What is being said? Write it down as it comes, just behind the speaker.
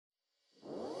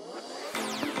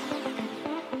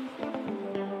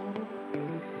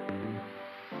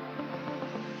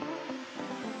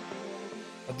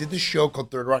did this show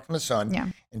called Third Rock from the Sun. Yeah.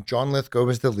 And John Lithgow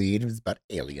was the lead. It was about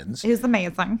aliens. It was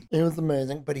amazing. It was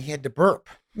amazing, but he had to burp.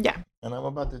 Yeah. And I'm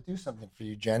about to do something for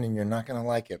you, Jen, and you're not going to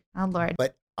like it. Oh, Lord.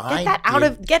 But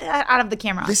Get that out of the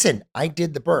camera. Listen, I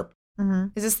did the burp. Mm-hmm.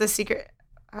 Is this the secret?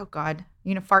 Oh, God.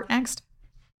 You gonna fart next?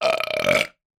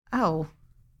 Oh.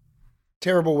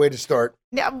 Terrible way to start.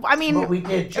 Yeah, I mean, But we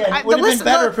did, Jen. It would have been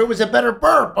better if it was a better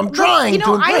burp. I'm trying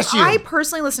to impress you. I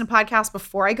personally listen to podcasts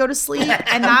before I go to sleep,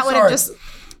 and that would have just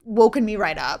woken me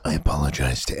right up. I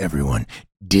apologize to everyone.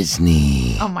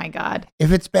 Disney. Oh, my God.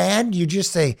 If it's bad, you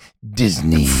just say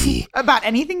Disney. About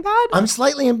anything bad? I'm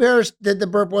slightly embarrassed that the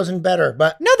burp wasn't better,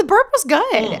 but No, the burp was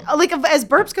good. Like, as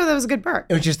burps go, that was a good burp.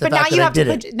 it was just the But now fact you that I have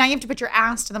did to it. now you have to put your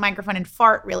ass to the microphone and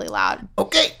fart really loud.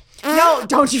 Okay. No,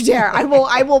 don't you dare. I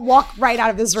will walk right out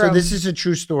of this room. So this is a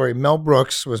true story. Mel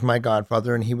Brooks was my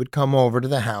godfather, and he would come over to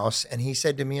the house, and he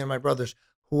said to me and my brothers,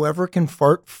 whoever can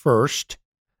fart first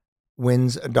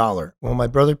wins $1. Well, my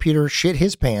brother Peter shit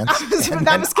his pants, and That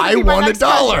then was gonna I be my won next $1.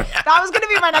 question. That was going to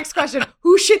be my next question.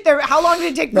 Who shit there? How long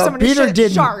did it take for No, someone Peter to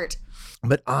didn't. shart?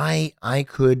 But I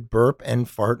could burp and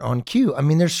fart on cue. I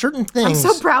mean, there's certain things.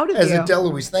 so proud of as you. a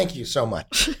Deloise, thank you so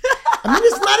much. I mean,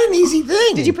 it's not an easy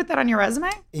thing. Did you put that on your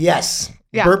resume? Yes.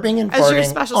 Yeah. Burping and As your farting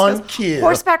special on skills. cue.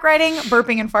 Horseback riding,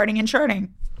 burping and farting and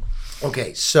sharting.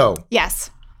 Okay, so Yes.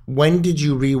 when did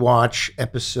you rewatch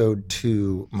episode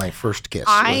 2, My First Kiss?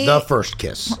 Or The First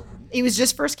Kiss. It was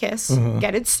just first kiss.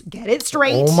 Get it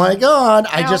straight. Oh my God,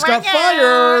 I just got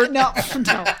fired. No.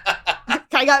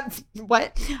 I got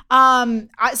what?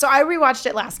 So I rewatched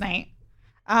it last night.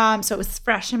 So it was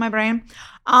fresh in my brain.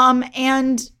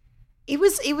 And it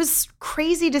was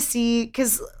crazy to see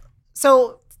because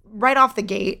right off the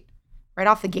gate. Right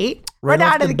off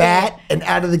out of the bat and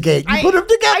out of the gate. You put them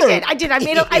together. I did. I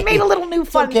made a little new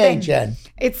fun okay, thing. Jen.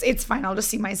 It's fine. I'll just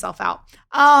see myself out.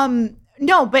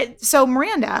 No, but so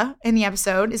Miranda in the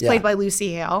episode is played by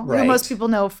Lucy Hale, Right. who most people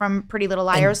know from Pretty Little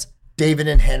Liars. David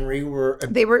and Henry were.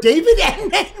 They were- David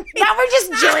and Henry. Now we're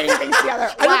just joining things together.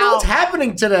 I don't know what's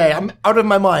happening today. I'm out of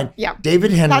my mind. Yeah.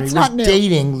 David Henry That's was not new.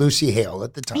 dating Lucy Hale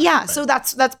at the time. Yeah, so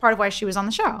that's part of why she was on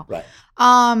the show. Right.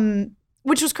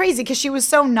 Which was crazy because she was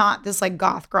so not this like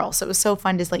goth girl. So it was so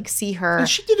fun to like see her. And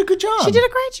she did a good job. She did a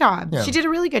great job. Yeah. She did a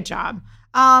really good job.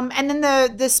 And then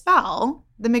the spell,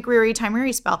 the McReary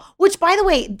Timeri spell, which by the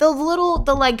way, I'm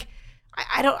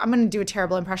gonna do a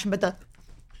terrible impression, but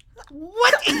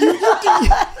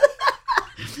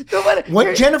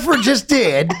what Jennifer just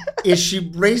did is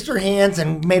she raised her hands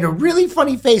and made a really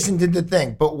funny face and did the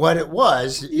thing. But what it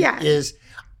was is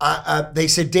they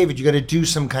said, David, you got to do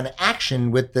some kind of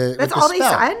action with the That's with the all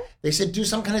spell. they said? They said, do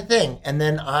some kind of thing. And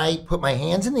then I put my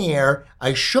hands in the air.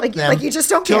 I shook them. like you just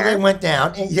don't till care. they went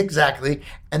down. Exactly.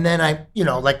 And then I,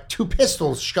 like 2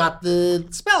 pistols shot the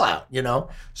spell out,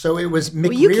 So it was McReary.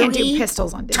 well, you can't do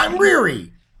pistols on Disney.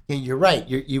 Timeri. Yeah, you're right.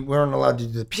 You weren't allowed to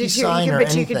do the peace sign or anything.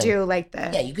 But you could do like the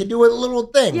Yeah, you could do a little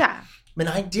thing. Yeah. I mean,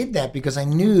 I did that because I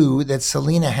knew that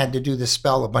Selena had to do the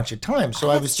spell a bunch of times. So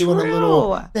I was That's doing a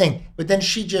little true. thing. But then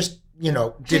she just, did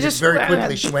it just very went.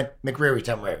 quickly. She went, McReary,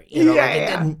 Timeri.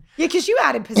 Yeah, because you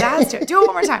added pizzazz to it. Do it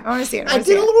one more time. I want to see it. I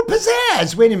did a little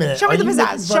pizzazz. Wait a minute. Show me Are the you making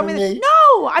pizzazz. fun Show of me the.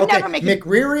 No, I'm never making.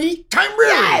 McReary, Timeri.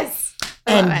 Yes.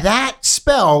 And Love it. that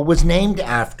spell was named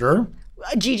after.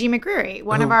 Gigi McReary,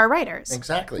 one of our writers.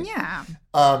 Exactly. Yeah.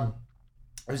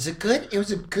 It was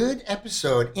a good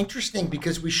episode. Interesting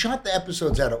because we shot the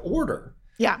episodes out of order.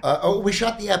 Yeah. We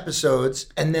shot the episodes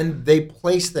and then they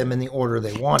placed them in the order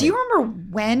they wanted. Do you remember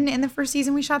when in the first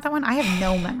season we shot that one? I have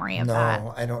no memory of that.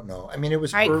 No, I don't know. I mean, it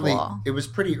was All right, early. cool. It was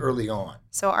pretty early on.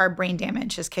 So our brain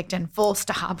damage has kicked in full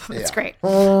stop. It's great.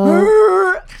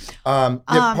 The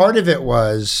part of it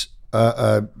was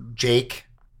Jake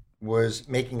was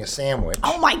making a sandwich.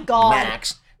 Oh my God.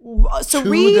 Max. So to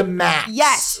the max.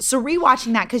 Yes. So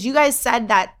rewatching that, because you guys said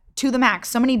that to the max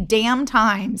so many damn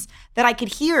times that I could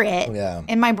hear it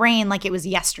in my brain like it was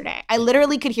yesterday. I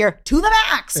literally could hear to the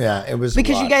max. Yeah, it was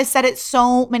because a lot. you guys said it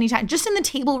so many times. Just in the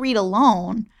table read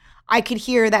alone, I could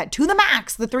hear that to the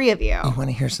max, the three of you. You want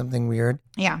to hear something weird?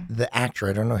 Yeah. The actor,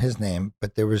 I don't know his name,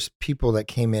 but there was people that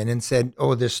came in and said,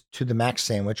 "Oh, this to the max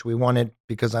sandwich we wanted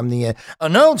because I'm the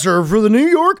announcer for the New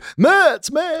York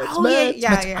Mets, Mets."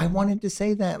 Yeah. I wanted to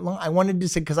say that. I wanted to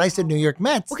say because I said New York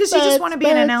Mets. Well, because you just want to be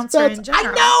an announcer in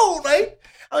general. I know, right?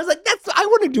 I was like, I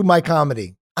want to do my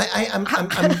comedy.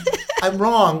 I'm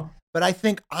wrong, but I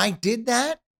think I did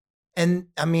that. And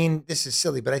I mean, this is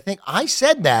silly, but I think I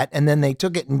said that and then they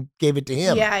took it and gave it to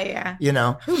him. Yeah. You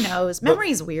know? Who knows?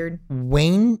 Memory's weird.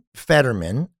 Wayne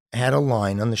Fetterman had a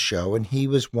line on the show and he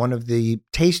was one of the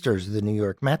tasters of the New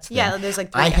York Mets. Yeah, there's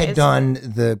like three I guys. had done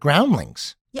the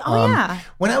Groundlings. Yeah. Oh, yeah.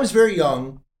 When I was very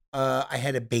young, I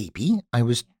had a baby. I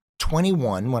was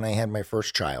 21 when I had my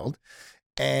first child,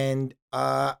 and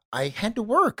I had to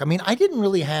work. I mean, I didn't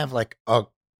really have like a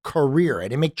career. I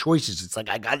didn't make choices. It's like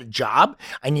I got a job.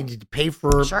 I needed to pay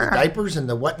for the Sure. diapers and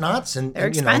the whatnots, and They're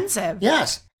and, expensive.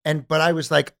 Yes. But I was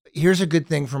like, here's a good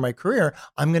thing for my career.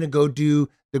 I'm going to go do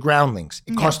the groundlings.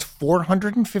 It Yeah. cost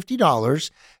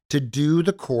 $450 to do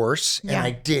the course. And Yeah.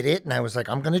 I did it. And I was like,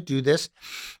 I'm going to do this.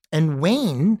 And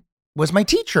Wayne was my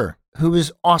teacher, who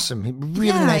was awesome. He really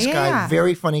Yeah, nice yeah, guy, yeah.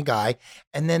 very funny guy.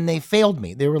 And then they failed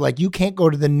me. They were like, you can't go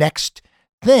to the next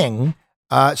thing.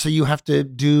 So you have to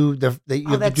do you have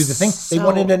to do the thing. that's They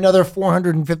wanted so- another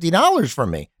 $450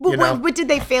 from me. But, you know? but did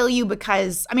they fail you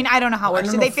because, I mean, I don't know how it I works.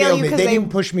 don't Did know, they fail failed you me. because They didn't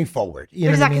push me forward. You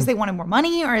know is what I that because mean? they wanted more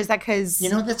money, or is that because You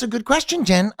know, that's a good question,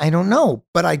 Jen. I don't know.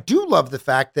 But I do love the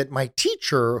fact that my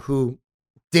teacher, who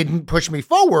didn't push me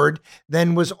forward,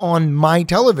 then was on my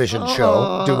television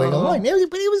show doing a line. But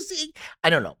it was, I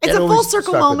don't know. it's That a full always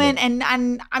circle stuck with me. moment,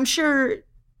 and I'm sure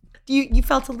you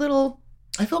felt a little.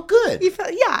 I felt good. You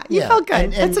felt you felt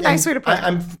good. That's a nice way to put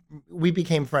it. We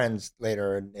became friends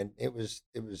later, and it was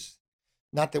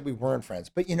not that we weren't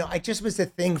friends, but I just was a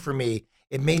thing for me.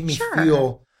 It made me Sure.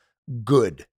 feel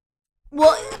good.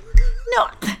 Well, no,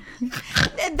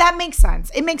 that makes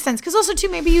sense. It makes sense because also too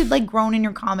maybe you'd like grown in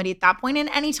your comedy at that point, and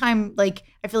anytime like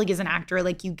I feel like as an actor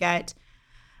like you get.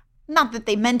 Not that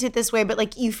they meant it this way, but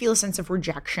like you feel a sense of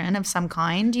rejection of some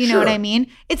kind. You know what Sure. I mean?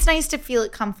 It's nice to feel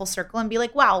it come full circle and be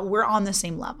like, wow, we're on the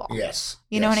same level. Yes.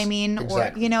 You know what I mean?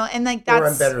 Exactly. Or, and like that's. Or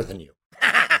I'm better than you.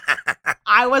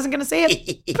 I wasn't going to say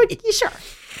it, but sure.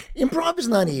 Improv is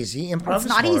not easy. Improv It's is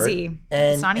not hard. easy.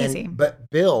 And, It's not easy. But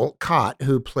Bill Cott,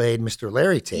 who played Mr.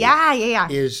 Larry Tate, Yeah.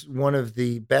 is one of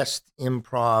the best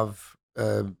improv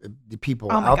the people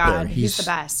Oh my out God, there. he's the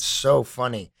best. So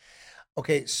funny.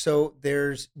 Okay, so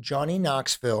there's Johnny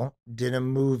Knoxville did a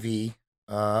movie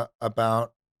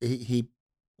about he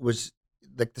was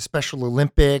like the Special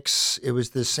Olympics. It was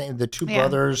the two Yeah.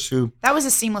 brothers who That was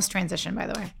a seamless transition, by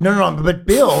the way. no, but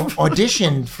Bill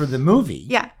auditioned for the movie.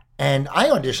 Yeah. And I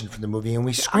auditioned for the movie, and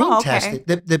we screen Oh, okay. tested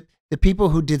the people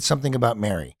who did Something About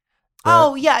Mary.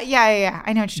 Oh, yeah.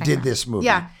 I know what you're talking Did about. this movie.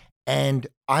 Yeah. And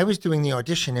I was doing the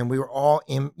audition, and we were all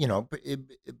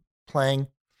playing.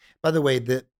 By the way,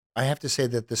 I have to say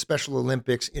that the Special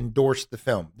Olympics endorsed the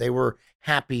film. They were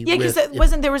happy. Yeah, because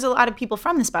there was a lot of people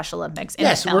from the Special Olympics.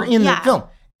 Yes, the film. we're in Yeah. the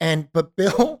film. But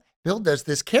Bill does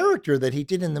this character that he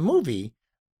did in the movie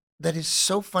that is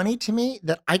so funny to me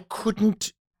that I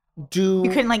couldn't do. You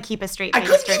couldn't like keep a straight I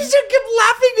face. couldn't keep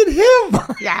laughing at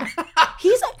him. Yeah.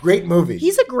 He's Great movie.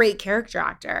 He's a great character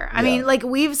actor. I Yeah. mean, like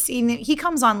we've seen he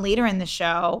comes on later in the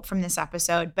show from this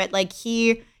episode, but like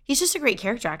he's just a great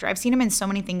character actor. I've seen him in so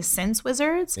many things since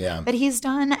Wizards Yeah. that he's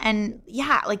done, and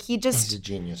yeah, like He's a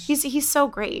genius he's so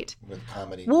great. with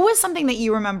comedy. What was something that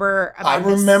you remember about I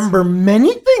this? remember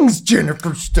many things,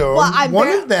 Jennifer Stone. Well, I'm One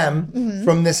very- of them Mhm.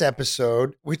 from this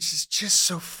episode, which is just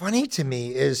so funny to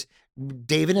me, is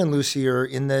David and Lucy are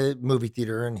in the movie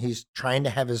theater, and he's trying to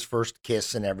have his first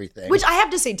kiss and everything. Which I have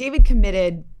to say, David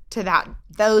committed to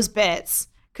those bits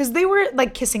because they were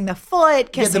like kissing the foot, yeah, the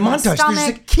kissing the montage. stomach. There's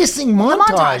a kissing The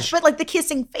montage. but like the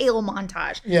kissing fail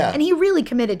montage. Yeah. And he really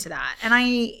committed to that. And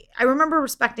I remember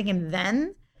respecting him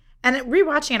then. And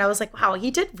rewatching it, I was like, wow,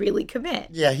 he did really commit.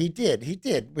 Yeah, he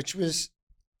did, which was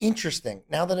interesting.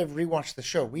 Now that I've rewatched the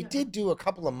show, we did do a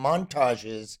couple of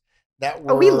montages that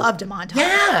were. Oh, we loved a montage.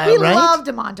 Yeah, we right? loved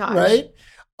a montage. Right?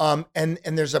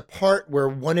 And there's a part where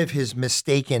one of his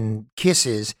mistaken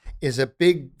kisses is a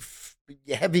big,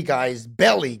 heavy guy's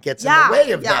belly gets in the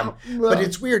way of them. But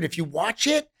it's weird if you watch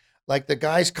it, like the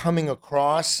guy's coming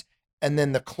across, and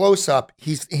then the close up,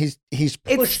 he's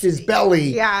pushed his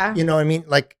belly. Yeah. You know what I mean?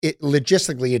 Like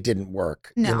logistically, it didn't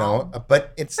work. You No. know,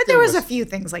 but it's. But there was a few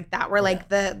things like that where like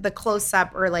the close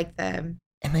up or like the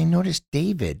And I noticed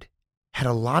David had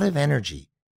a lot of energy.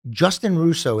 Justin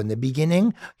Russo in the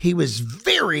beginning, he was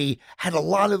had a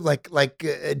lot of like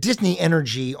Disney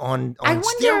energy on I wonder-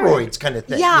 steroids kind of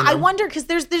thing. Yeah, you know? I wonder because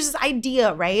there's this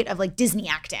idea, right, of like Disney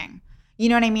acting. You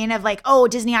know what I mean? Of like, oh,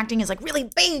 Disney acting is like really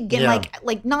big and Yeah.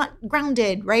 like not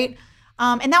grounded, right?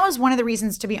 And that was one of the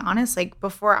reasons, to be honest, like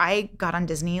before I got on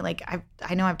Disney, like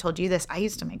I know I've told you this, I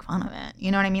used to make fun of it.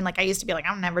 You know what I mean? Like I used to be like,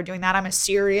 I'm never doing that. I'm a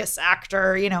serious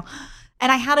actor, you know.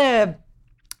 And I had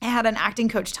an acting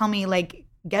coach tell me like,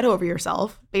 get over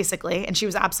yourself, basically. And she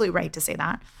was absolutely right to say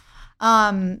that.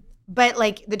 But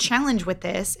like the challenge with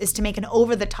this is to make an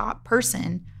over the top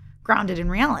person grounded in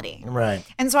reality. Right.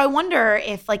 And so I wonder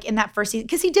if like in that first season,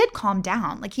 because he did calm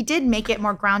down, like he did make it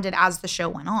more grounded as the show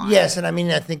went on. Yes, and I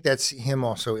mean I think that's him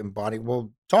also embodying.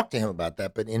 We'll talk to him about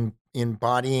that, but in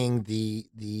embodying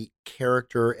the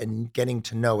character and getting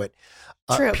to know it.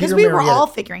 True, because Peter we were Marietta- all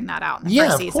figuring that out in the yeah,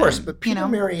 first of season. course. But Peter you know?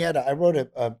 Marietta, I wrote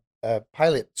a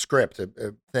pilot script,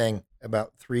 a thing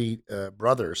about three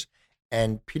brothers,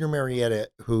 and Peter Marietta,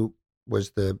 who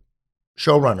was the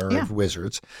showrunner of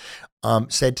Wizards,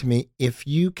 said to me, if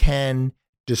you can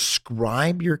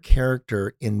describe your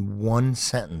character in one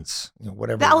sentence,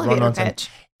 whatever The elevator run-on pitch.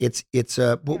 sentence, it's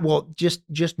well,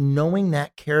 just knowing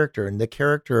that character, and the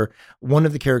character, one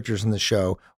of the characters in the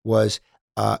show was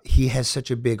he has such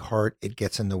a big heart, it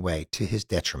gets in the way to his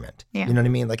detriment. Yeah. You know what I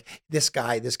mean? Like this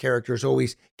character is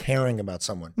always caring about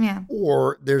someone. Yeah.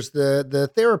 Or there's the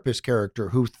therapist character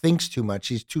who thinks too much.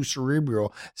 He's too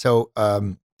cerebral. So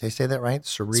did I say that right?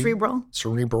 Cerebral.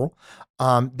 Cerebral.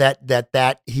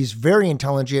 That he's very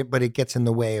intelligent, but it gets in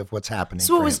the way of what's happening.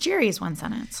 So what for was him. Jerry's one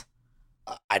sentence?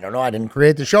 I don't know. I didn't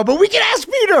create the show, but we can ask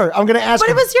Peter. I'm going to ask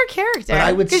But him. it was your character. But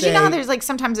I would because you know say how there's like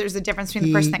sometimes there's a difference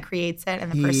between the person that creates it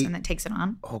and the person that takes it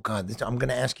on. Oh God, I'm going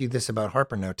to ask you this about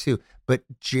Harper now too. But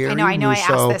Jerry I know. I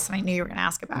Russo asked this and I knew you were going to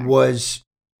ask about it. was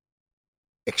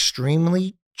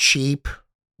extremely cheap,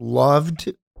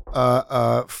 loved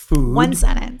food. One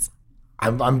sentence.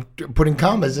 I'm putting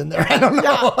commas in there. I don't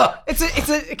know. Yeah. It's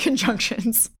a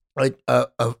conjunctions. Like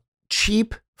a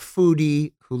cheap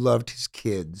foodie who loved his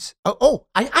kids. I know.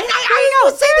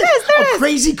 There it is. A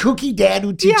crazy cookie dad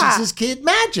who teaches Yeah. his kid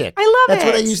magic. I love That's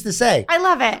what I it. used to say. I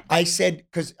love it. I said,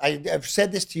 because I've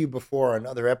said this to you before on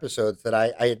other episodes, that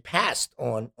I had passed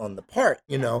on the part,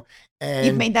 and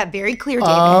You've made that very clear,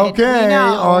 David. okay. We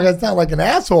know. Oh, I sound like an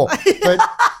asshole. But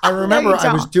I remember you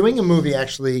I was don't. doing a movie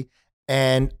actually,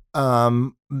 and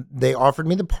they offered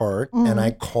me the part, and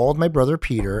I called my brother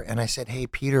Peter, and I said, "Hey,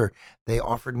 Peter, they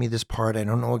offered me this part. I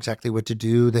don't know exactly what to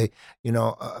do. They,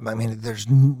 I mean,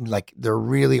 they're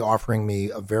really offering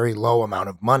me a very low amount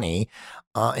of money."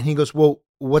 And he goes, "Well,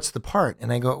 what's the part?"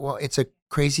 And I go, "Well, it's a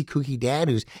crazy kooky dad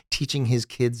who's teaching his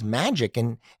kids magic,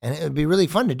 and it would be really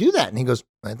fun to do that." And he goes,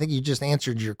 "I think you just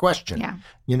answered your question."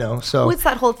 Yeah. So What's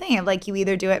that whole thing of like you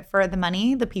either do it for the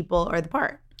money, the people, or the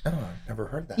part? oh, I've never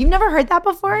heard that. You've never heard that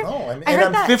before? No, I heard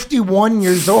I'm that. 51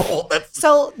 years old. That's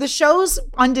So the shows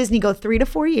on Disney go 3 to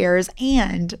 4 years,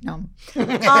 and no,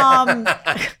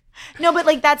 no, but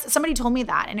like somebody told me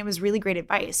that, and it was really great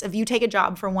advice. If you take a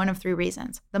job for one of 3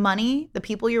 reasons: the money, the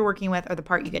people you're working with, or the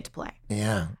part you get to play.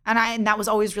 yeah. And that was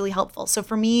always really helpful. So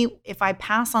for me, if I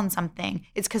pass on something,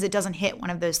 it's because it doesn't hit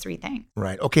one of those 3 things.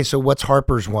 Right. Okay. So what's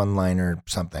Harper's one-liner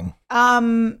something?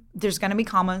 There's gonna be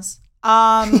commas.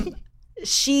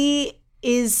 She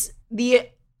is the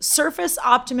surface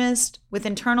optimist with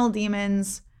internal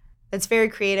demons that's very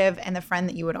creative and the friend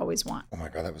that you would always want. Oh my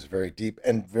God, that was very deep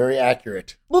and very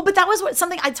accurate. Well, but that was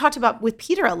something I talked about with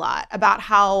Peter a lot, about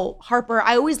how Harper,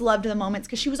 I always loved the moments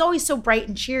because she was always so bright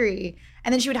and cheery.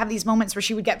 And then she would have these moments where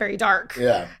she would get very dark.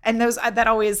 Yeah. And that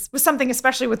always was something,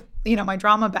 especially with, my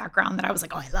drama background, that I was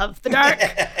like, oh, I love the dark.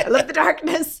 I love the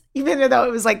darkness, even though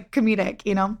it was like comedic,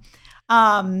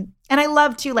 And I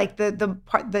love too, like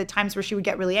the times where she would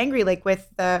get really angry, like with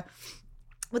the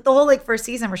whole like first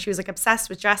season where she was like obsessed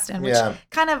with Justin, which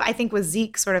kind of I think was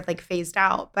Zeke sort of like phased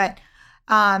out, but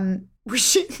where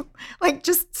she like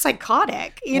just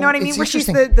psychotic, you know what I mean? Where she's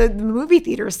the movie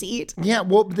theater seat. Yeah.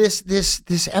 Well, this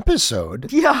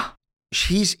episode, Yeah.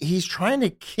 he's trying to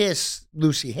kiss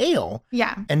Lucy Hale.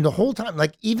 Yeah. And the whole time,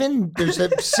 like even there's a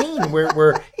scene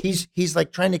where he's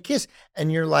like trying to kiss, and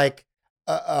you're like,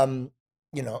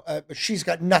 she's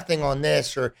got nothing on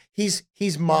this, or he's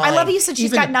mine. I love how you said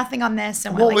she's got nothing on this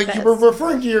and well, like you this. were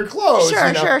referring to your clothes.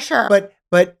 Sure.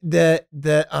 But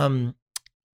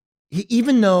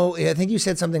even though I think you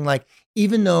said something like,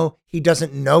 even though he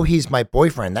doesn't know he's my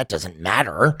boyfriend, that doesn't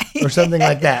matter, or something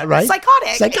like that, right?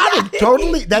 Psychotic. Yeah.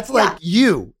 Totally. That's like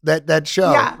you, that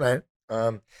show, right?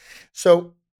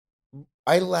 So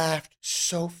I laughed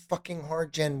so fucking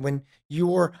hard, Jen, when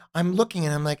I'm looking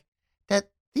and I'm like, that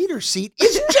theater seat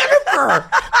is Jennifer.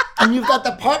 And you've got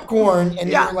the popcorn and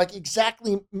you're like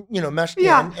exactly, meshed in.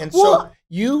 And so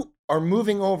you are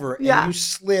moving over and you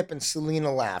slip and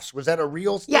Selena laughs. Was that a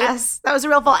real slip? Yes, that was a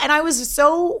real fall. And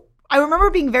I remember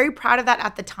being very proud of that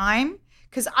at the time,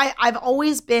 because I've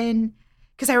always been,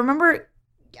 because I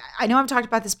know I've talked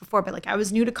about this before, but like I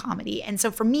was new to comedy. And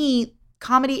so for me,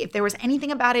 comedy, if there was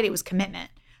anything about it, it was commitment.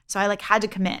 So I like had to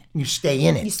commit. You stay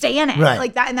in it. You stay in it. Right.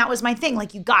 Like that. And that was my thing.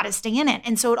 Like, you got to stay in it.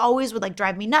 And so it always would like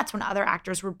drive me nuts when other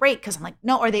actors would break. Cause I'm like,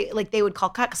 no, or they would call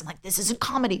cut. Cause I'm like, this isn't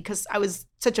comedy. Cause I was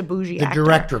such a bougie The actor.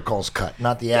 director calls cut,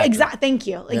 not the actor. Exactly. Thank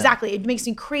you. Exactly. It makes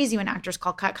me crazy when actors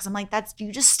call cut. Cause I'm like,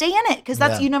 you just stay in it. Cause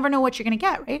you never know what you're going to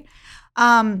get. Right.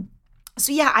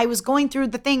 So yeah, I was going through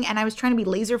the thing and I was trying to be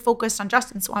laser focused on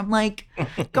Justin. So I'm like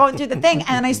going through the thing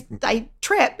and I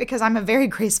trip because I'm a very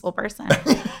graceful person.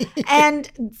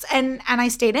 and I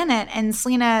stayed in it. And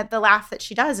Selena, the laugh that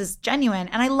she does is genuine.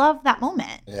 And I love that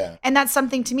moment. Yeah. And that's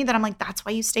something to me that I'm like, that's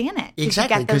why you stay in it.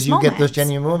 Exactly. Because you get those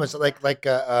genuine moments like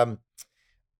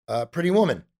Pretty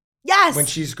Woman. Yes. When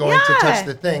she's going to touch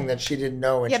the thing that she didn't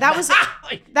know. And that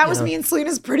was me and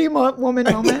Selena's Pretty Woman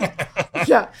moment.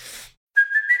 Yeah.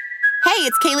 Hey,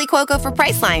 it's Kaylee Cuoco for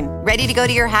Priceline. Ready to go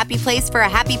to your happy place for a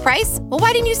happy price? Well,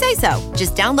 why didn't you say so?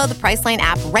 Just download the Priceline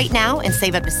app right now and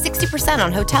save up to 60%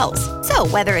 on hotels. So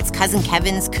whether it's Cousin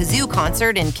Kevin's Kazoo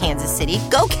Concert in Kansas City,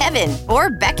 go Kevin, or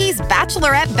Becky's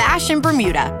Bachelorette Bash in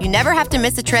Bermuda, you never have to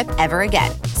miss a trip ever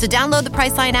again. So download the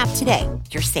Priceline app today.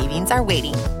 Your savings are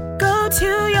waiting. Go to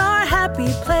your happy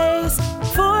place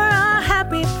for a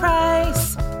happy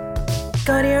price.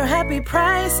 Go to your happy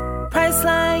price,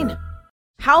 Priceline.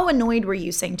 How annoyed were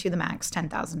you saying To the Max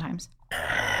 10,000 times?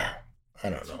 I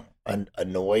don't know.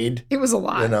 Annoyed. It was a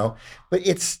lot. You know, but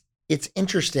it's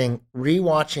interesting.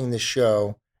 Rewatching the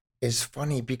show is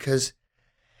funny because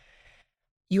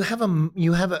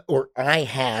I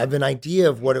have an idea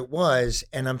of what it was,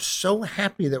 and I'm so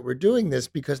happy that we're doing this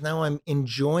because now I'm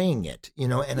enjoying it, you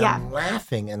know, and I'm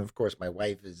laughing, and of course my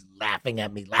wife is laughing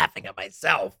at me, laughing at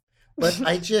myself, but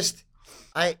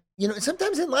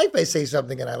sometimes in life I say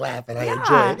something and I laugh and I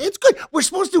enjoy it. It's good. We're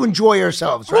supposed to enjoy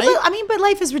ourselves, right? Well, but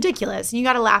life is ridiculous, and you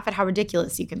got to laugh at how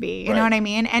ridiculous you can be. You know what I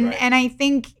mean? And I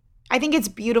think it's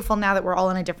beautiful now that we're all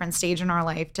in a different stage in our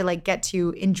life to like get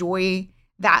to enjoy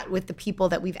that with the people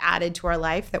that we've added to our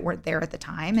life that weren't there at the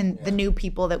time, and the new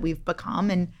people that we've become,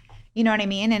 and you know what I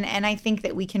mean? And I think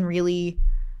that we can really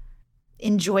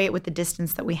enjoy it with the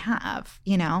distance that we have,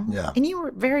 you know? Yeah. And you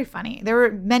were very funny. There were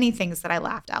many things that I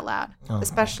laughed out loud,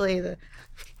 especially the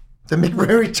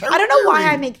McRae Terrier. I don't know why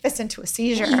I make this into a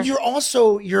seizure. You're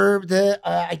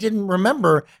I didn't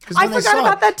remember. I forgot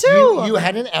about that too. You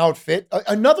had an outfit,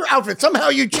 another outfit. Somehow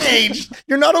you changed.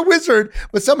 You're not a wizard,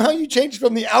 but somehow you changed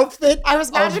from the outfit. I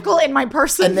was magical in my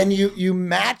person. And then you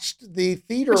matched the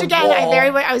theater Which again, wall,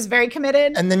 I was very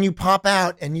committed. And then you pop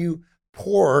out and you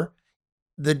pour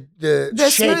the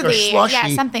shake smoothie, or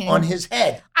slushy something on his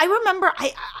head. I remember,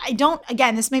 I don't,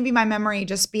 again, this may be my memory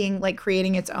just being like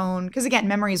creating its own, because again,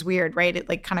 memory is weird, right? It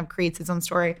like kind of creates its own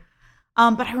story.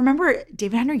 But I remember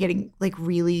David Henry getting like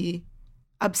really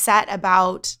upset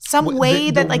about some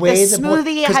way that like the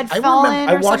smoothie had fallen.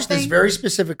 I watched this very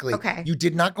specifically. Okay. You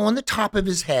did not go on the top of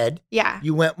his head. Yeah.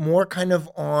 You went more kind of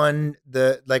on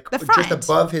the front. just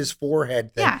above his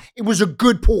forehead thing. Yeah. It was a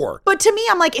good pour. But to me,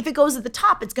 I'm like, if it goes at the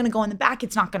top, it's going to go in the back.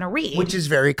 It's not going to read. Which is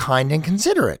very kind and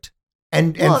considerate.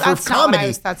 And for that's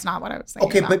comedy. That's not what I was thinking.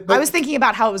 Okay, about. but I was thinking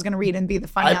about how it was going to read and be the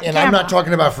funny on and camera. I'm not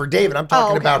talking about for David. I'm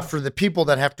talking okay. about for the people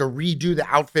that have to redo the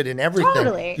outfit and everything.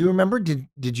 Totally. Do you remember? Did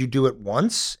you do it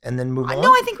once and then move on? No,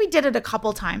 I think we did it a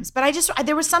couple times. But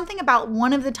there was something about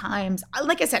one of the times,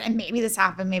 like I said, and maybe this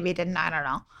happened, maybe it didn't, I don't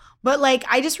know. But like,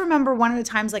 I just remember one of the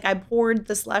times, like I poured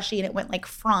the slushy and it went like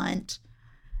front.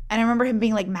 And I remember him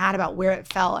being like mad about where it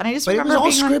fell. And I just remember it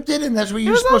was all scripted like, and that's what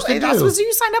you were supposed to do. That's what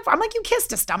you signed up for. I'm like, you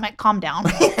kissed a stomach. Calm down.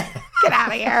 Get out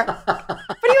of here. But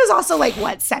he was also like,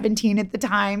 17 at the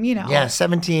time, you know? Yeah,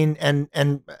 17. And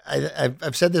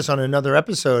I've said this on another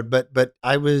episode, but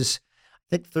I was,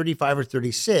 I think 35 or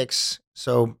 36.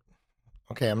 So,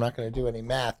 okay, I'm not going to do any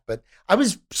math, but I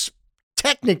was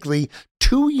technically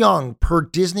too young per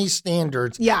Disney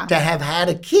standards to have had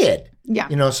a kid. Yeah.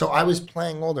 You know, so I was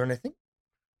playing older, and I think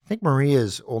Maria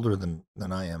is older than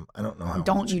I am. I don't know how.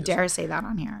 Don't you dare say that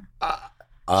on here.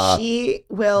 She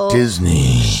will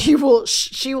Disney. She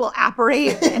will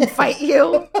apparate and fight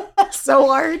you so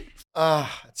hard.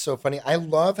 It's so funny. I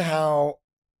love how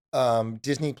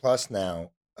Disney Plus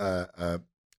now,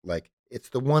 like it's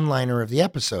the one-liner of the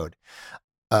episode.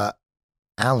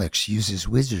 Alex uses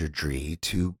wizardry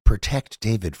to protect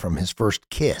David from his first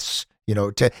kiss. You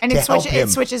know, to help him. It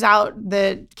switches out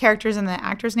the characters and the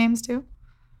actors' names too.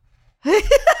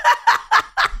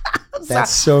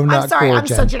 That's so not I'm sorry, cool, I'm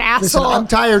Jen. such an asshole. Listen, I'm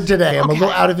tired today. I'm a little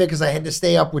out of it because I had to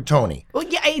stay up with Tony. Well,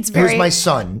 yeah, it's very. Here's my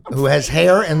son who has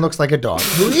hair and looks like a dog.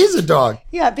 Who is a dog?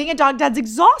 Yeah, being a dog dad's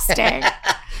exhausting.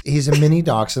 He's a mini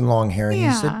dachshund, long hair. And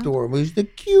he's adorable. He's the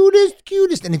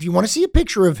cutest. And if you want to see a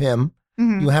picture of him,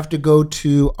 you have to go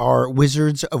to our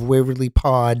Wizards of Waverly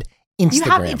Pod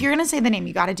Instagram. If you're gonna say the name,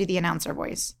 you got to do the announcer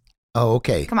voice. Oh,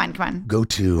 okay. Come on. Go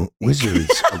to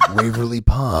Wizards of Waverly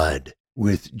Pod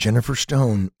with Jennifer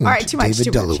Stone and All right, too much.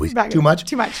 David Deluise. Too much?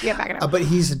 Too much. Yeah, back it up. But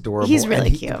he's adorable. He's really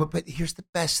and cute. But here's the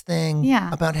best thing Yeah.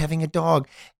 about having a dog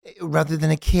rather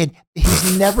than a kid.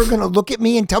 He's never going to look at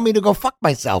me and tell me to go fuck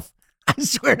myself. I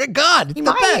swear to God. It's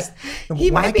the best.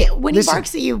 He might be. When he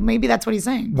barks at you, maybe that's what he's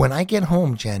saying. When I get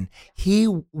home, Jen, he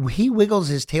wiggles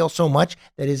his tail so much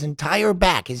that his entire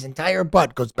back, his entire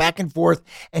butt goes back and forth,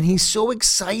 and he's so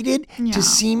excited to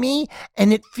see me,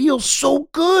 and it feels so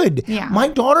good. Yeah. My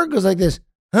daughter goes like this,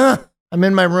 I'm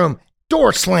in my room,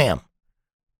 door slam.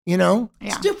 You know,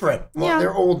 it's different. Well,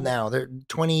 they're old now. They're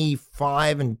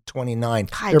 25 and 29.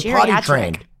 God, they're geriatric. potty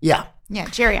trained. Yeah. Yeah,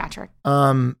 geriatric.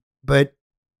 But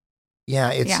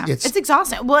yeah, it's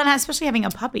exhausting. Well, and especially having a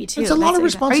puppy too. It's a lot of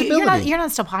responsibility. You're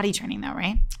not still potty training though,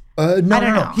 right? No, I don't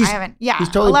know. no. I haven't. Yeah, he's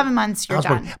totally 11 months. You're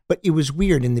done. But it was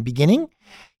weird in the beginning.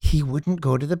 He wouldn't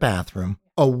go to the bathroom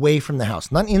away from the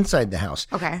house, not inside the house.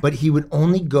 Okay. But he would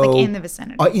only go Like in the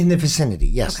vicinity. In the vicinity.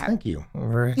 Yes. Okay. Thank you.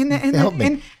 In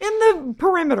the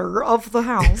perimeter of the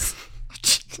house.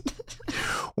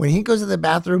 When he goes to the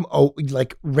bathroom,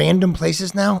 like random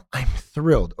places now, I'm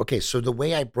thrilled. Okay, so the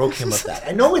way I broke him of that,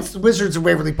 I know it's the Wizards of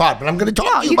Waverly Pod, but I'm going to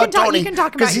talk to you about Tony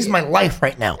because he's my life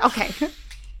right now. Okay.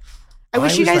 I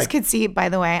wish you guys could see, by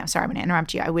the way, I'm sorry, I'm going to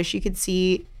interrupt you. I wish you could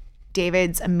see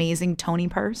David's amazing Tony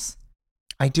purse.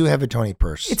 I do have a Tony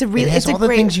purse. It has all the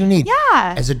things you need.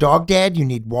 Yeah. As a dog dad, you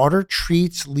need water,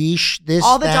 treats, leash, this,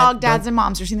 all the that, dog dads and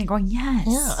moms are sitting there going, yes.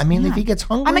 Yeah. I mean, if he gets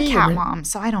hungry. I'm a cat mom,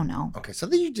 so I don't know. Okay. So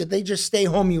they just stay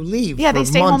home, you leave. Yeah, they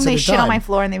stay home, they shit on my time.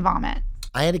 floor, and they vomit.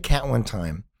 I had a cat one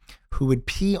time who would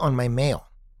pee on my mail.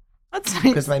 That's nice.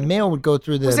 Because my mail would go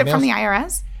through the Was it from the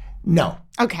IRS? No.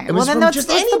 Okay. It was then from that's just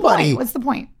what's anybody. The point? What's the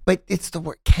point? But it's the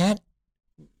word. Cat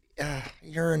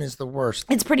urine is the worst.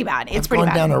 It's pretty bad. It's I've pretty gone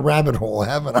bad. down a rabbit hole,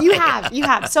 haven't I? You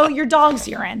have. So your dog's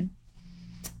urine.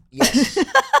 Yes.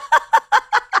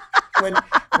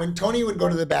 when Tony would go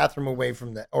to the bathroom away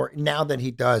from that, or now that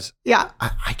he does,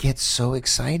 I get so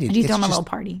excited. And you throw him a little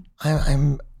party.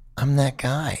 I'm that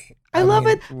guy. I love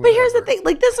it. But here's the thing.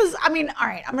 Like this is, all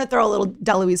right, I'm going to throw a little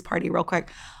Deluise party real quick.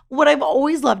 What I've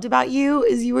always loved about you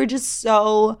is you were just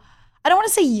so, I don't want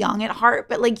to say young at heart,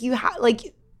 but like you have,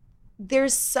 like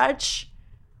there's such,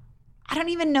 I don't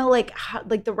even know like how,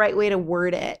 like the right way to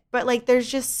word it, but like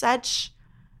there's just such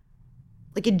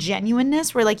like a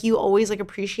genuineness where like you always like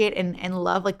appreciate and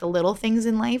love like the little things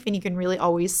in life, and you can really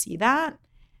always see that.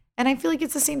 And I feel like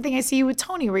it's the same thing I see you with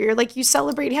Tony, where you're like, you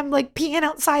celebrate him like peeing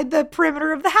outside the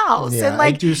perimeter of the house. Yeah, and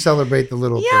like, I do celebrate the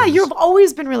little yeah, things. you've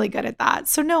always been really good at that.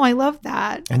 So no, I love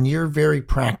that. And you're very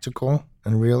practical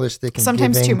and realistic and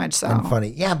sometimes giving too much so. and funny.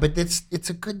 Yeah, but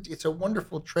it's a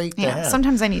wonderful trait to have.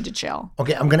 Sometimes I need to chill.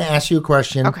 Okay, I'm going to ask you a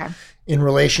question. Okay. In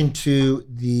relation to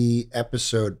the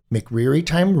episode McReary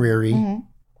Time Reary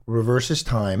reverses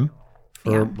time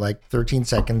for like 13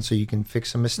 seconds so you can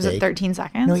fix a mistake. Was it 13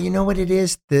 seconds? No, you know what it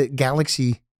is? The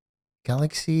Galaxy.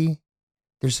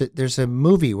 There's a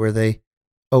movie where the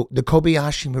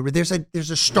Kobayashi movie.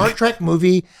 There's a Star Trek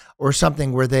movie or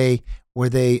something where they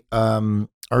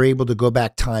are able to go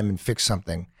back time and fix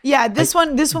something. Yeah, this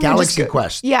one Galaxy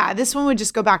Quest. Yeah, this one would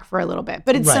just go back for a little bit,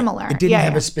 but it's similar. It didn't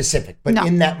have a specific, but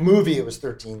in that movie it was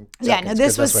 13 seconds. Yeah, no,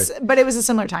 this was, but it was a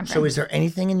similar time frame. So is there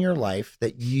anything in your life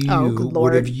that you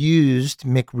would have used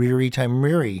McReary Time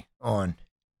Reary on?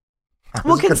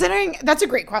 Well, considering, that's a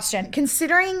great question.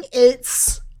 Considering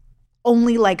it's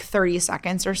only like 30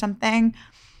 seconds or something,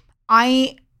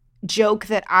 I joke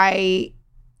that I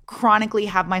chronically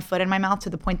have my foot in my mouth to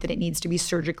the point that it needs to be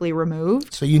surgically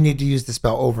removed. So you need to use the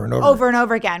spell over and over. Over and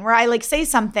over again, where I like say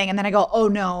something and then I go, oh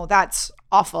no, that's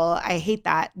awful. I hate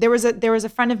that. There was a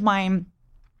friend of mine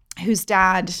whose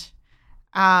dad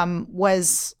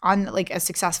was on like a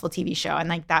successful TV show, and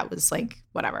like that was like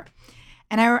whatever.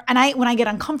 And I when I get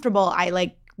uncomfortable,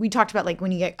 we talked about like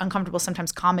when you get uncomfortable,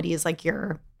 sometimes comedy is like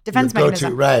your defense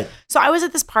mechanism. Right. So I was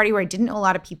at this party where I didn't know a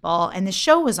lot of people, and the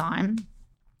show was on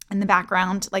in the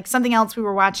background, like something else we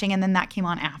were watching, and then that came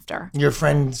on after. Your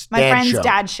friend's My friend's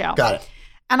dad's show. Got it.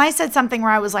 And I said something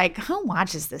where I was like, who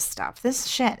watches this stuff? This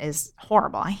shit is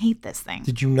horrible. I hate this thing.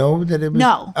 Did you know that it was?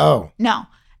 No. Oh. No.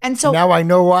 And so now I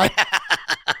know why.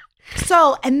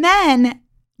 and then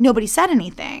nobody said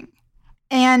anything.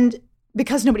 And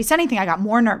because nobody said anything, I got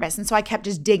more nervous. And so I kept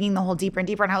just digging the hole deeper and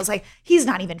deeper. And I was like, he's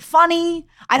not even funny.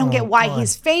 I don't get why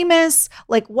he's famous.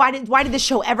 Like, why did this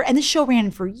show ever? And this show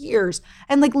ran for years.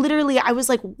 And like, literally, I was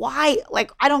like, why? Like,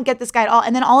 I don't get this guy at all.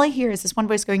 And then all I hear is this one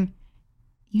voice going,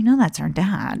 you know, that's our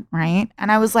dad, right?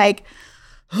 And I was like,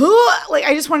 like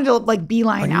I just wanted to like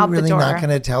beeline Are out you really the door. not going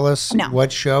to tell us No.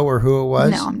 what show or who it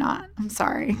was? No, I'm not. I'm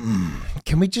sorry.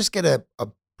 Can we just get a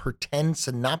pretend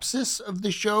synopsis of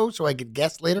the show so I could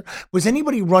guess later? Was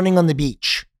anybody running on the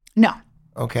beach? No,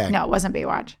 Okay. no, it wasn't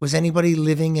Baywatch. Was anybody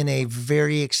living in a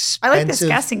very I like this expensive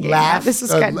guessing game. Yeah, this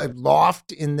is good.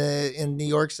 loft in New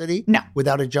York City? No.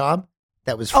 Without a job?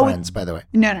 That was Oh, Friends, by the way.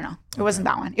 No. It wasn't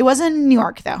that one. It wasn't New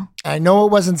York though. I know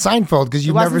it wasn't Seinfeld because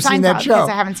you've It never wasn't seen that Seinfeld, show. because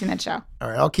I haven't seen that show. All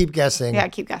right, I'll keep guessing. Yeah,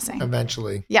 keep guessing.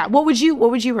 Eventually. Yeah. What would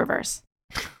you reverse?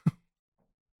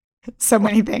 So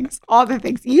many things. All the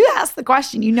things. You asked the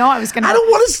question. You know I was gonna I don't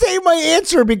want to say my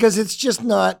answer because it's just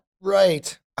not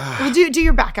right. Well, do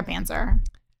your backup answer.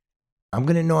 I'm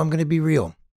gonna be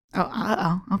real.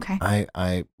 Okay.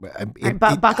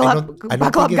 Buckle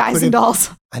Buckle up, guys and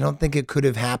dolls. I don't think it could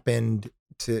have happened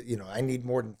to, I need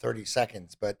more than 30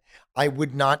 seconds, but I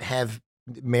would not have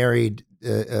married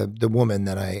the woman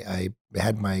that I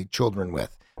had my children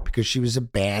with because she was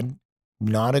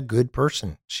not a good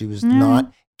person. She was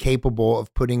not capable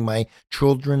of putting my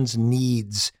children's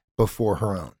needs before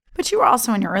her own. But you were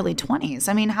also in your early 20s.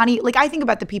 I mean, how do you, like, I think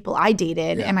about the people I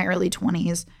dated in my early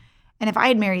 20s, and if I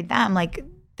had married them, like,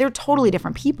 they're totally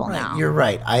different people now. You're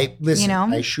right. Listen, You know?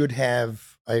 I should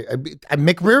have, I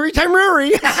McReary time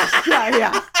Rory.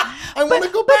 Yeah. I want to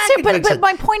go back. But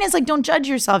my point is, like, don't judge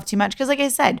yourself too much because, like I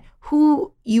said,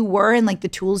 who you were and like the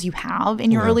tools you have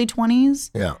in your early 20s.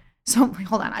 Yeah. So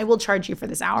hold on, I will charge you for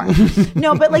this hour.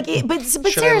 No, but like, but Should I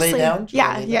seriously, lay down? Should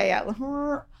I lay yeah.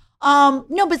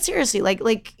 No, but seriously,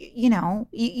 like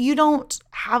you don't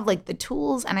have like the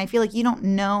tools, and I feel like you don't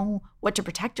know what to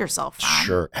protect yourself from.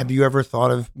 Sure. Have you ever thought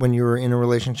of when you were in a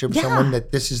relationship with Yeah. someone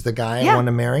that this is the guy I Yeah. want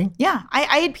to marry? Yeah,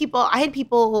 I had people.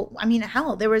 I mean,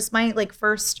 hell, there was my like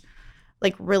first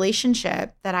like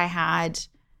relationship that I had.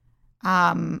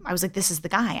 I was like, this is the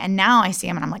guy, and now I see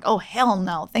him, and I'm like, oh hell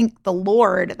no! Thank the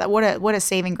Lord that what a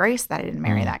saving grace that I didn't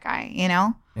marry that guy. You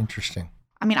know. Interesting.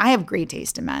 I mean, I have great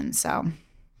taste in men, so.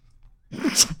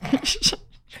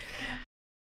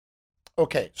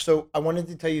 Okay, so I wanted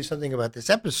to tell you something about this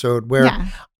episode where Yeah.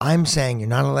 I'm saying you're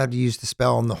not allowed to use the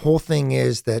spell, and the whole thing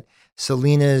is that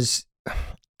Selena's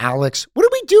Alex. What are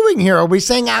we doing here? Are we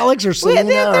saying Alex or Selena?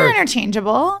 They're or-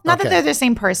 interchangeable. Not Okay. that they're the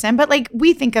same person, but like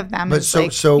we think of them But as so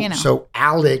like, so you know. so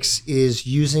Alex is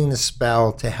using the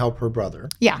spell to help her brother,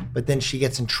 Yeah. but then she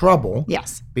gets in trouble.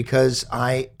 Yes. Because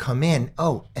I come in.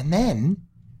 Oh, and then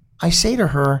I say to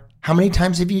her, "How many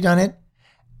times have you done it?"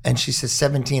 And she says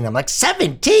 17. I'm like,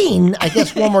 17? I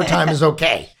guess one more time is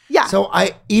okay. Yeah. So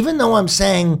even though I'm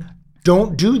saying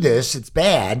don't do this, it's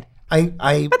bad. But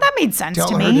that made sense Tell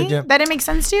to her me. to do- That it makes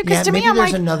sense to you? Because yeah, to me, maybe I'm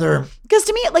there's like, another. because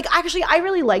to me, like actually, I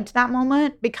really liked that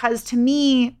moment because to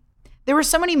me, there were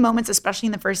so many moments, especially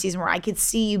in the first season, where I could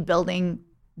see you building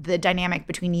the dynamic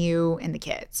between you and the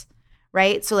kids,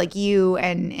 right? So like you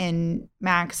and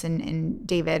Max and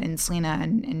David and Selena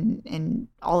and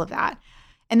all of that.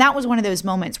 And that was one of those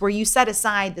moments where you set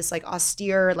aside this like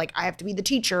austere, like I have to be the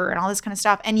teacher and all this kind of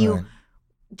stuff, and you Right.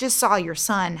 just saw your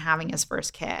son having his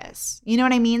first kiss. You know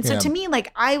what I mean? So Yeah. to me, like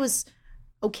I was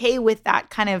okay with that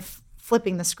kind of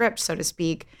flipping the script, so to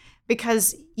speak,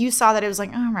 because you saw that it was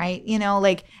like, all right,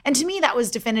 like, and to me that was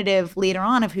definitive later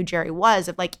on of who Jerry was,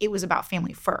 of like, it was about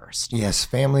family first, Yes,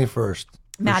 family first.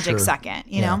 for magic sure. second,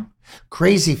 you Yeah. know?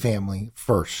 Crazy family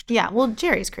first. Yeah. Well,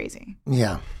 Jerry's crazy.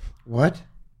 Yeah. What?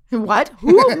 What?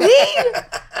 Who? Me?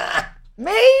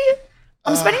 Me?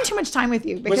 I'm spending too much time with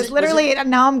you because was literally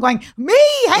now I'm going, me,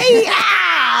 hey,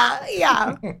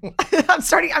 yeah. I'm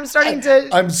starting to.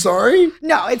 I'm sorry?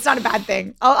 No, it's not a bad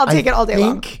thing. I'll take it all day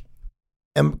long.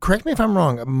 Correct me if I'm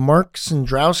wrong. Mark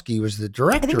Sandrowski was the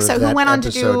director. I think so. Of Who that went on to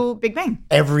episode. do Big Bang?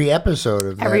 Every episode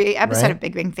of that. Every episode right? of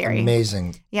Big Bang Theory.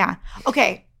 Amazing. Yeah.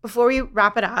 Okay. Before we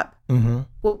wrap it up,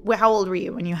 Mm-hmm. how old were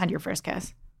you when you had your first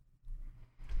kiss?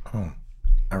 Oh,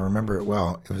 I remember it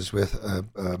well. It was with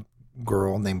a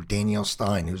girl named Danielle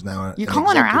Stein, who's now You're an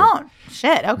calling her executive. out?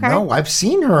 Shit. Okay. No, I've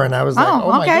seen her, and I was like, Oh, "Oh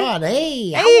my okay. god,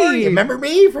 hey, how are you? Remember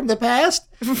me from the past?"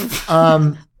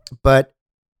 But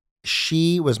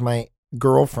she was my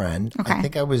girlfriend. Okay. I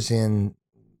think I was in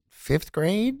 5th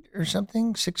grade or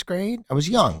something, 6th grade. I was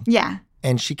young, Yeah.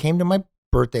 and she came to my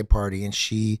birthday party, and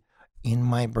she, in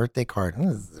my birthday card,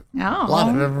 this is a Oh. lot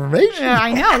of information. Yeah,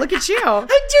 I know. Look at you. I'm turning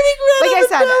red. Like I I'm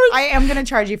said, embarrassed. I am going to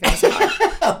charge you for this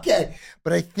hour. Okay.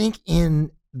 But I think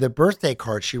in the birthday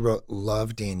card, she wrote,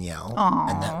 "Love, Danielle."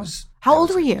 And that Aw. was. How that old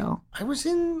was- were you? I was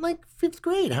in like 5th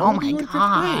grade. How Oh old were my you in 5th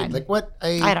God. grade? Like what?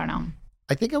 I don't know.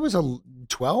 I think I was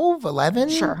 12, 11.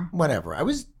 Sure. Whatever. I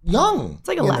was young. It's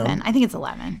like you know. 11. I think it's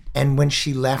 11. And when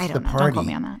she left I the don't know. Don't party, quote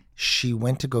me on that. she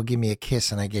went to go give me a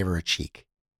kiss and I gave her a cheek.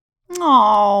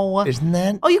 Oh. Isn't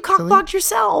that? Oh, you silly? cockblocked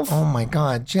yourself. Oh my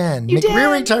God, Jen. You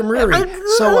McReary did. time Reary.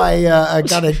 So I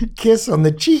got a kiss on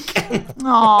the cheek.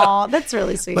 Oh, that's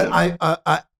really sweet. But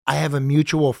I have a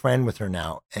mutual friend with her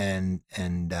now, and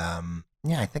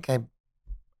I think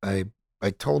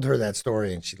I told her that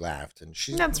story and she laughed, and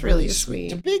she's That's really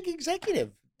sweet. She's a big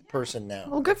executive person now.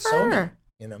 Well, good at for Sony, her.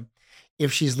 You know,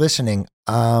 if she's listening,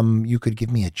 you could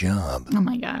give me a job. Oh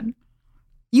my God.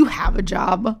 You have a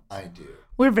job. I do.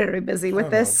 We're very busy I with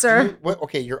don't this, know. sir.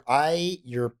 Okay,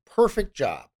 your perfect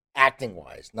job, acting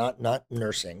wise, not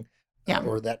nursing, Yeah.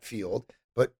 or that field.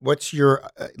 But what's your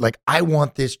I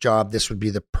want this job. This would be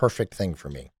the perfect thing for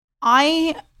me.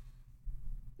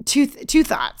 Two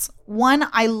thoughts. One,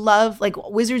 I love,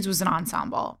 Wizards was an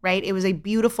ensemble, right? It was a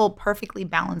beautiful, perfectly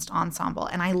balanced ensemble.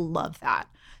 And I love that.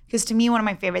 Because to me, one of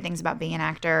my favorite things about being an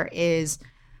actor is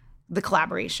the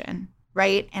collaboration,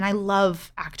 right? And I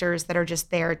love actors that are just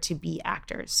there to be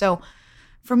actors. So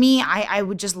for me, I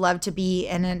would just love to be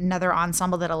in another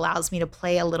ensemble that allows me to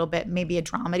play a little bit, maybe a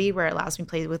dramedy where it allows me to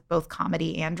play with both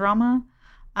comedy and drama.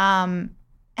 And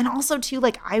also too,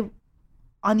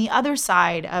 on the other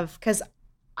side of, because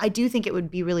I do think it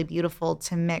would be really beautiful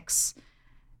to mix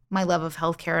my love of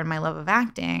healthcare and my love of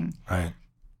acting, Right.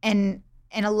 and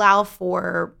allow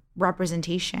for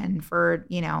representation for,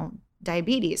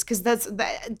 diabetes, because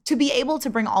to be able to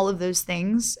bring all of those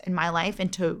things in my life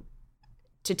into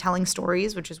telling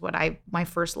stories, which is what my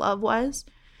first love was,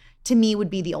 to me would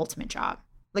be the ultimate job.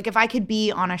 Like if I could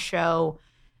be on a show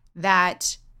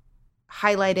that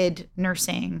highlighted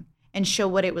nursing and show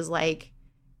what it was like,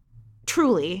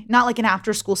 truly, not like an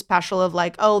after school special of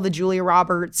the Julia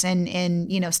Roberts and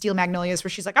Steel Magnolias where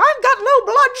she's like, I've got low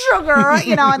blood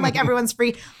sugar, and everyone's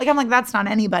free. I'm that's not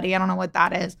anybody. I don't know what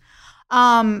that is.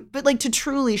 But to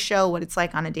truly show what it's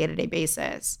like on a day-to-day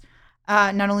basis,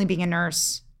 not only being a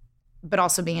nurse, but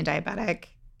also being a diabetic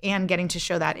and getting to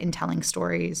show that in telling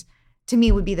stories, to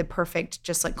me would be the perfect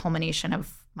culmination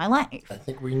of my life. I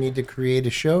think we need to create a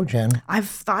show, Jen. I've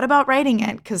thought about writing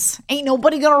it because ain't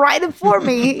nobody gonna write it for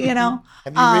me,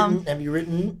 Have you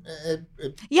written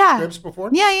Yeah. scripts before?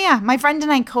 Yeah. My friend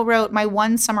and I co-wrote my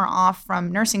one summer off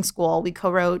from nursing school. We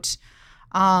co-wrote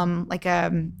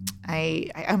I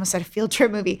almost said a field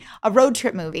trip movie, a road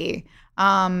trip movie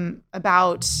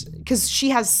about, because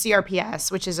she has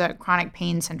CRPS, which is a chronic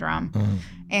pain syndrome.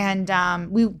 And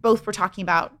we both were talking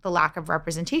about the lack of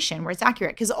representation where it's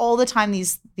accurate, because all the time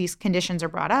these conditions are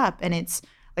brought up and it's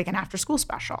like an after school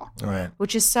special, Right.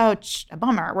 which is such a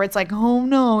bummer, where it's oh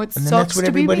no, it And then sucks that's what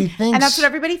to be everybody me. thinks. And that's what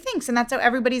everybody thinks. And that's how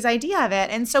everybody's idea of it.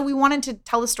 And so we wanted to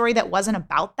tell a story that wasn't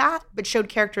about that, but showed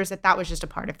characters that was just a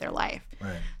part of their life.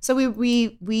 Right. So we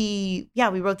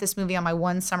wrote this movie on my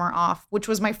one summer off, which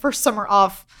was my first summer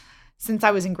off since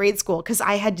I was in grade school, because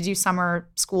I had to do summer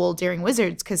school during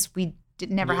Wizards because we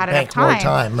never had enough time. More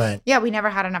time, right? Yeah, we never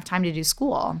had enough time to do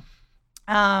school.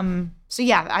 So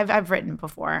yeah, I've written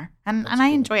before, and I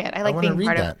enjoy it. I like wanna being read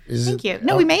part that. of it. Thank you.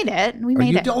 No, we made it. We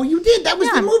made it. Oh, you did. That was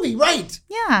Yeah. the movie, right?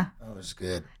 Yeah. That was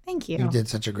good. Thank you. You did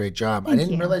such a great job. Thank I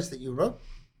didn't you. realize that you wrote.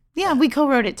 Yeah, we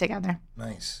co-wrote it together.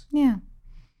 Nice. Yeah.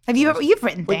 You've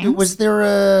written But things? was there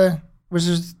a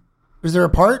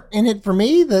part in it for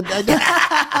me that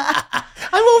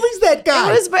I'm always that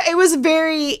guy?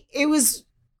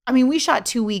 We shot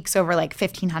 2 weeks over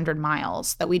 1,500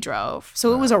 miles that we drove.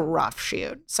 So it was a rough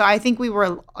shoot. So I think we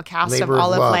were a cast Labor of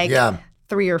all of of love,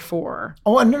 3 or 4.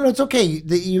 Oh, no, it's okay.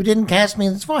 You didn't cast me.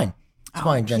 It's fine. It's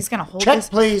fine, Jen. He's gonna hold Check, this,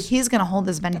 please. He's gonna hold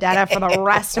this vendetta for the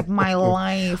rest of my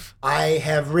life. I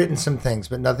have written some things,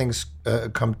 but nothing's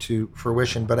come to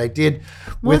fruition. But I did,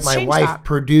 with let's my change wife, that.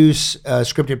 produce a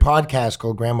scripted podcast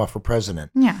called Grandma for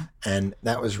President. Yeah. And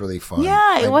that was really fun.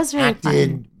 Yeah, it I was really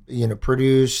acted,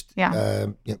 produced, Yeah.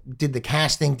 did the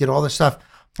casting, did all the stuff.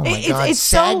 Oh my It's- God. it's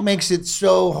SAG so- makes it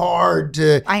so hard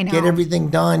to I know. get everything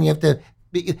done. You have to,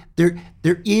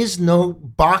 there is no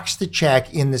box to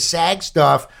check in the SAG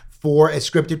stuff for a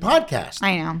scripted podcast.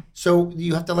 I know. So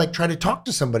you have to try to talk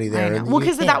to somebody there. I know. and Well, you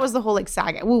because can't. that was the whole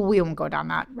SAG. Well, we won't go down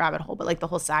that rabbit hole, but the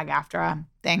whole SAG-AFTRA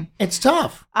thing. It's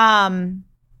tough.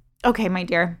 Okay, my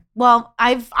dear. Well,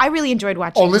 I really enjoyed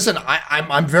watching. Oh, listen,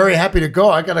 I'm very happy to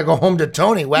go. I got to go home to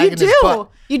Tony you wagging his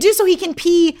butt. do. You do, so he can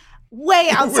pee way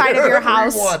outside of your Wherever he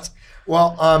house. wants.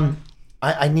 Well,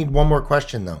 I need one more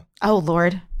question though. Oh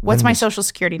Lord, what's my social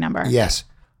security number? Yes.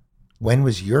 When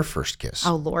was your first kiss?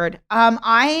 Oh Lord.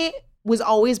 I was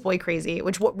always boy crazy,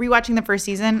 which rewatching the first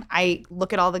season, I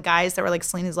look at all the guys that were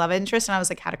Selena's love interest and I was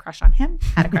had a crush on him,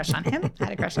 had a crush on him,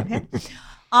 had a crush on him.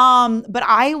 But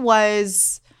I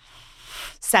was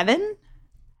 7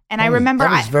 and I remember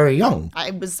that was very young. I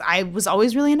was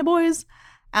always really into boys.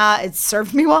 It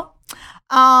served me well.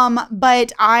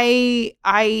 But I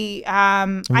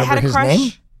had Remember a his crush.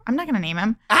 name? I'm not gonna name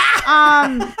him.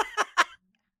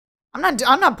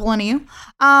 I'm not pulling you.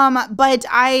 But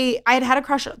I had a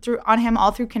crush on him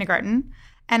all through kindergarten,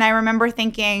 and I remember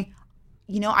thinking,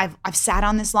 I've sat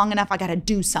on this long enough. I got to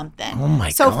do something. Oh my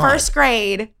So God. first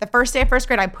grade, the first day of first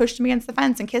grade, I pushed him against the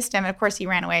fence and kissed him, and of course he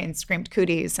ran away and screamed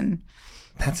cooties, and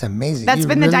That's amazing. that's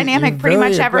been the dynamic pretty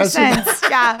much ever since. since.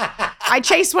 Yeah, I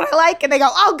chase what I like, and they go,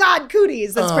 "Oh God,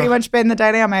 cooties." That's pretty much been the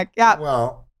dynamic. Yeah.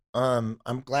 Well, I'm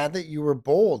glad that you were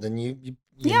bold and you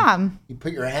Yeah. you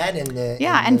put your hat in the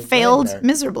And the failed flame there.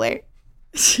 miserably.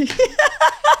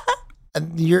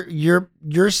 And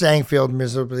you're saying failed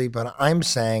miserably, but I'm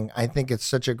saying I think it's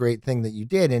such a great thing that you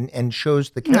did and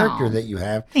shows the character No. that you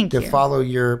have Thank to you. follow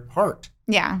your heart.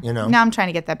 Yeah. Now I'm trying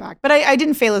to get that back. But I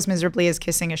didn't fail as miserably as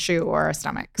kissing a shoe or a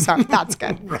stomach. So that's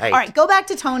good. Right. All right. Go back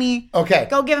to Tony. Okay.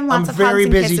 Go give him lots I'm of very hugs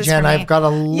and busy, kisses Jen. for me. I've got a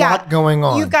lot going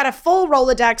on. You've got a full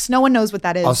Rolodex. No one knows what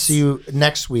that is. I'll see you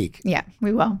next week. Yeah,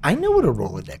 we will. I know what a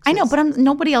Rolodex I know, is. but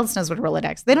nobody else knows what a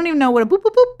Rolodex. They don't even know what a boop,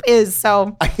 boop, boop is.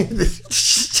 So,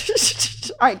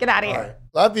 all right, get out of here. All right.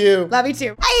 Love you. Love you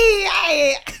too.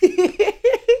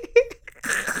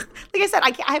 Like I said,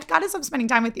 I've got to stop spending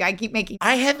time with you. I keep making.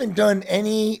 I haven't done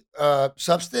any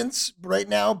substance right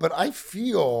now, but I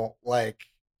feel like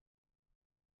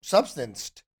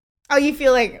substanced. Oh, you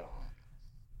feel like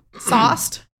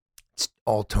sauced? It's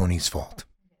all Tony's fault.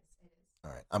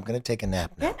 All right, I'm gonna take a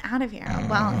nap now. Get out of here.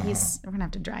 Well, we're gonna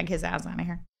have to drag his ass out of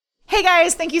here. Hey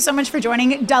guys, thank you so much for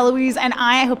joining Deloise and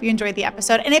I hope you enjoyed the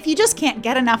episode. And if you just can't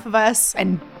get enough of us,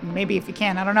 and maybe if you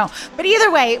can, I don't know. But either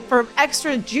way, for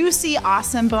extra juicy,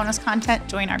 awesome bonus content,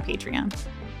 join our Patreon.